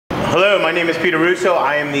Hello, my name is Peter Russo.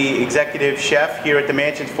 I am the executive chef here at the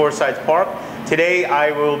Mansion's Four Sides Park. Today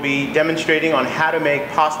I will be demonstrating on how to make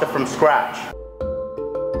pasta from scratch.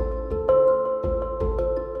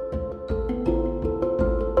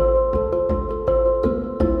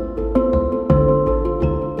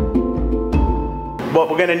 What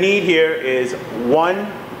we're going to need here is 1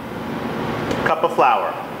 cup of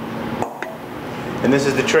flour. And this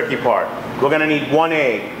is the tricky part. We're going to need 1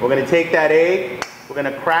 egg. We're going to take that egg, we're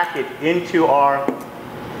going to crack it into our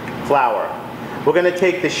flour. We're going to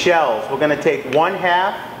take the shells. We're going to take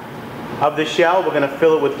 1/2 of the shell. We're going to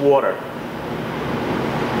fill it with water.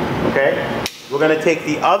 Okay? We're going to take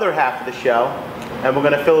the other half of the shell and we're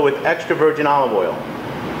going to fill it with extra virgin olive oil.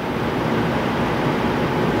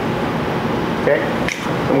 Okay?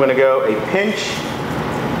 I'm going to go a pinch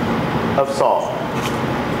of salt.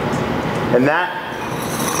 And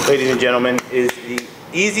that, ladies and gentlemen, is the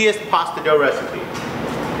easiest pasta dough recipe.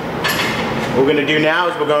 What we're going to do now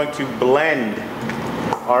is we're going to blend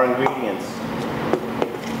our ingredients.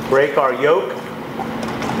 Break our yolk.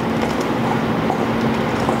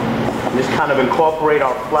 Just kind of incorporate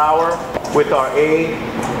our flour with our egg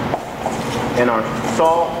and our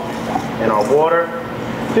salt and our water.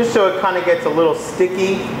 Just so it kind of gets a little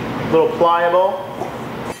sticky, a little pliable.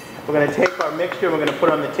 We're going to take our mixture and we're going to put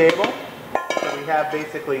it on the table. So we have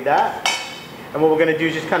basically that. And what we're going to do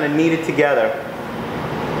is just kind of knead it together.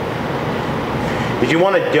 Is you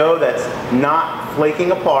want a dough that's not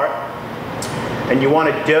flaking apart, and you want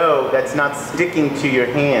a dough that's not sticking to your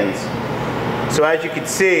hands. So as you can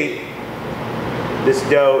see, this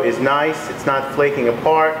dough is nice, it's not flaking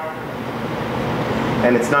apart,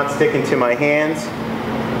 and it's not sticking to my hands.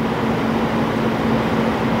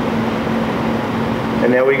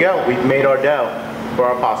 And there we go, we've made our dough for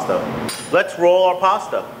our pasta. Let's roll our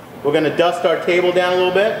pasta. We're going to dust our table down a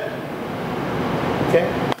little bit.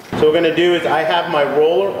 Okay. So what we're going to do is I have my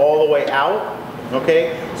roller all the way out.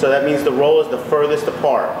 Okay. So that means the roll is the furthest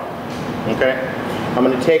apart. Okay. I'm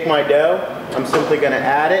going to take my dough. I'm simply going to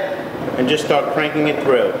add it and just start cranking it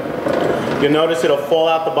through. You'll notice it'll fall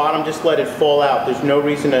out the bottom. Just let it fall out. There's no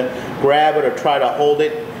reason to grab it or try to hold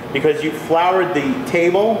it because you floured the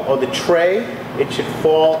table or the tray. It should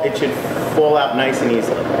fall out nice and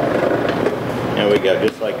easily. There we go,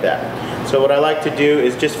 just like that. So what I like to do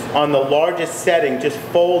is just on the largest setting, just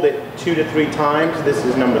fold it 2 to 3 times. This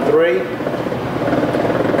is number 3.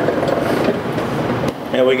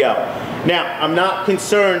 There we go. Now, I'm not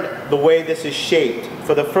concerned the way this is shaped.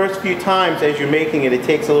 For the first few times as you're making it, it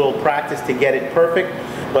takes a little practice to get it perfect,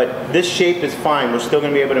 but this shape is fine. We're still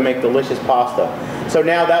going to be able to make delicious pasta. So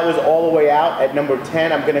now that was all the way out. At number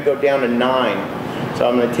 10, I'm going to go down to 9. So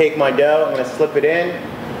I'm going to take my dough, I'm going to slip it in,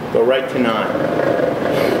 go right to 9.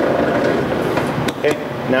 Okay,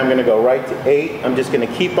 now I'm going to go right to 8. I'm just going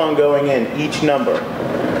to keep on going in each number.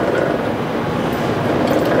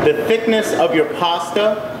 The thickness of your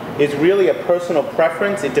pasta is really a personal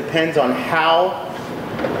preference. It depends on how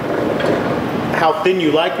thin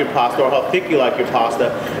you like your pasta or how thick you like your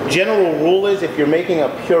pasta. General rule is if you're making a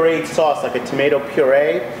pureed sauce like a tomato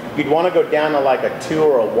puree, you'd want to go down to like a 2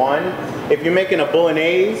 or a 1. If you're making a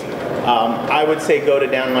bolognese, I would say go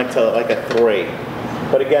down to like a 3.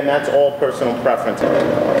 But again, that's all personal preference.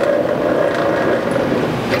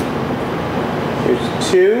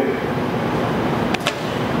 Here's 2.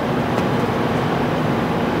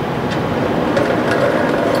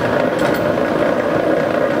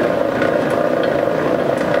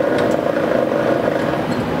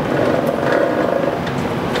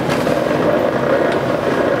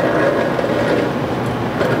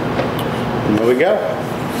 There we go.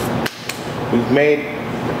 We've made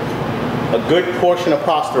a good portion of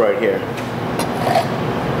pasta right here.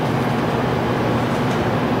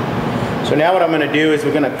 So now what I'm going to do is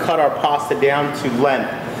we're going to cut our pasta down to length.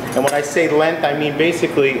 And when I say length, I mean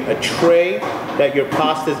basically a tray that your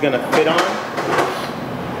pasta is going to fit on.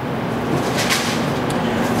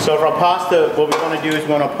 So for our pasta, what we want to do is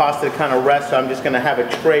we want our pasta to kind of rest. So I'm just going to have a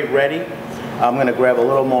tray ready. I'm going to grab a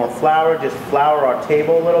little more flour, just flour our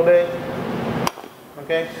table a little bit.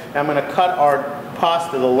 Okay, now I'm going to cut our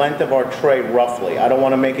pasta the length of our tray roughly. I don't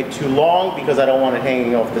want to make it too long because I don't want it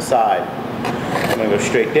hanging off the side. I'm going to go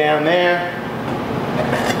straight down there,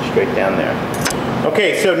 straight down there.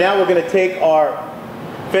 Okay, so now we're going to take our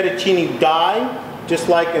fettuccine die, just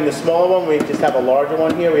like in the smaller one, we just have a larger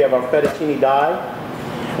one here. We have our fettuccine die.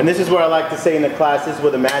 And this is where I like to say in the class, this is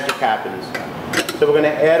where the magic happens. So we're going to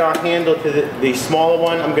add our handle to the smaller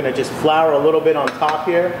one. I'm going to just flour a little bit on top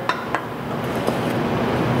here.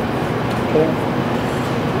 Okay.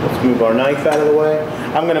 Let's move our knife out of the way.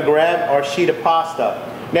 I'm going to grab our sheet of pasta.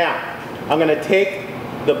 Now, I'm going to take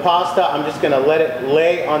the pasta, I'm just going to let it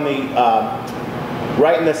lay on the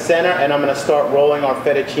right in the center, and I'm going to start rolling our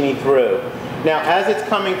fettuccine through. Now, as it's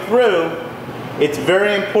coming through, it's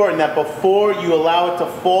very important that before you allow it to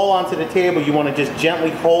fall onto the table, you want to just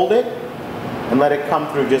gently hold it and let it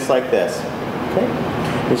come through just like this. Okay?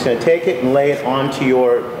 I'm just going to take it and lay it onto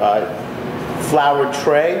your floured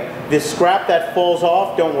tray. This scrap that falls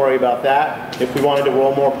off, don't worry about that. If we wanted to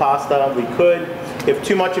roll more pasta, we could. If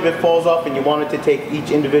too much of it falls off and you wanted to take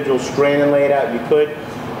each individual strand and lay it out, you could.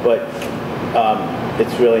 But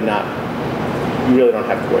it's really not, you really don't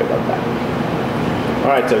have to worry about that. All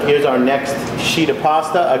right, so here's our next sheet of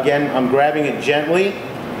pasta. Again, I'm grabbing it gently,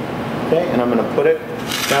 okay, and I'm going to put it.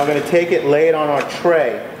 Now I'm going to take it, lay it on our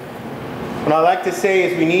tray. What I like to say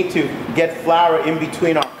is we need to get flour in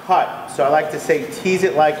between our cut. So I like to say tease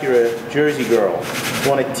it like you're a Jersey girl. We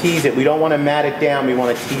want to tease it. We don't want to mat it down. We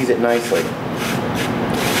want to tease it nicely.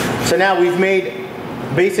 So now we've made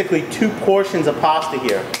basically 2 portions of pasta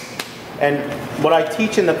here. And what I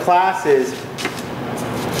teach in the class is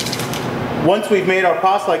once we've made our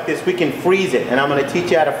pasta like this, we can freeze it. And I'm going to teach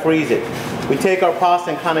you how to freeze it. We take our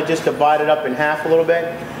pasta and kind of just divide it up in half a little bit.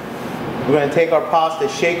 We're going to take our pasta,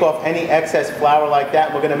 shake off any excess flour like that,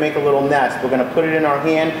 and we're going to make a little nest. We're going to put it in our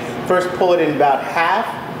hand. First pull it in about half,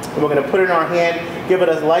 and we're going to put it in our hand, give it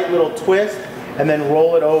a light little twist, and then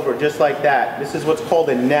roll it over just like that. This is what's called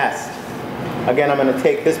a nest. Again, I'm going to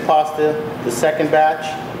take this pasta, the second batch,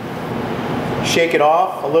 shake it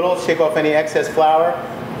off a little, shake off any excess flour,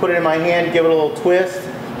 put it in my hand, give it a little twist.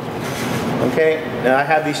 Okay, now I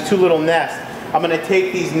have these 2 little nests. I'm going to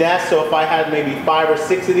take these nests, so if I had maybe 5 or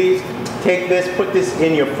 6 of these, take this, put this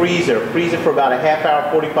in your freezer. Freeze it for about a half hour,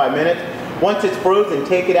 45 minutes. Once it's frozen,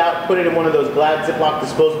 take it out, put it in one of those Glad Ziploc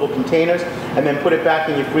disposable containers, and then put it back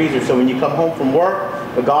in your freezer. So when you come home from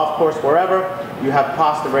work, the golf course, wherever, you have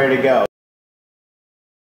pasta ready to go.